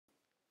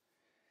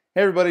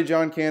Hey everybody,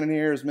 John Cannon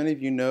here. As many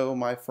of you know,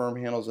 my firm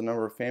handles a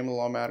number of family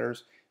law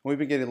matters. And we've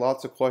been getting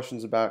lots of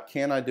questions about,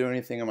 can I do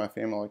anything in my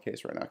family law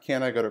case right now?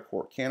 Can I go to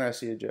court? Can I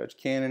see a judge?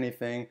 Can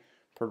anything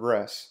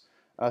progress?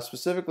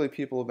 Specifically,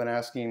 people have been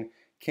asking,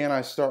 can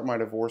I start my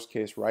divorce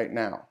case right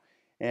now?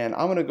 And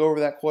I'm going to go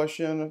over that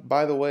question.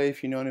 By the way,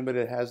 if you know anybody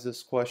that has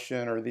this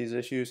question or these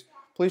issues,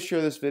 please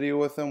share this video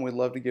with them. We'd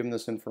love to give them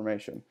this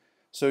information.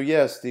 So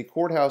yes, the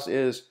courthouse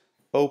is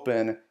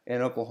open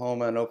in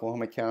Oklahoma and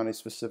Oklahoma County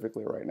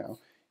specifically right now.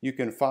 You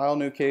can file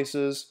new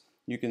cases,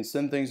 you can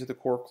send things to the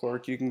court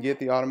clerk, you can get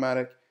the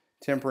automatic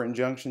temporary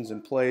injunctions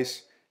in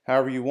place.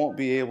 However, you won't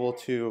be able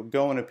to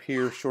go and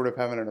appear short of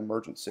having an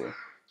emergency.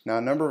 Now,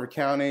 a number of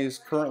counties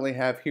currently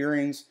have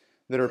hearings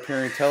that are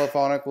appearing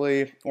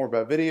telephonically or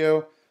by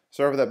video.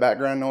 Sorry for that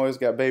background noise,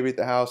 got baby at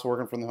the house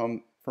working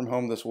from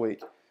home this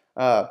week.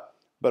 But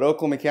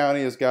Oklahoma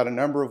County has got a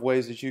number of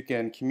ways that you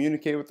can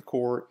communicate with the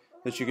court,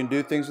 that you can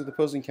do things with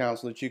opposing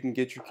counsel, that you can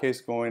get your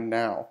case going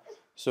now.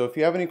 So if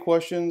you have any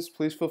questions,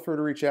 please feel free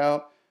to reach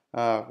out.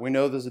 We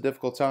know this is a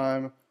difficult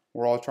time.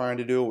 We're all trying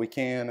to do what we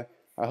can.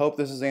 I hope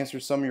this has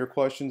answered some of your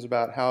questions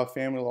about how a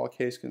family law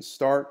case can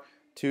start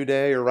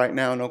today or right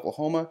now in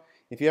Oklahoma.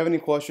 If you have any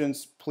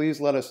questions,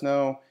 please let us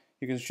know.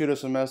 You can shoot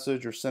us a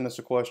message or send us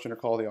a question or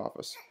call the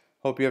office.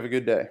 Hope you have a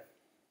good day.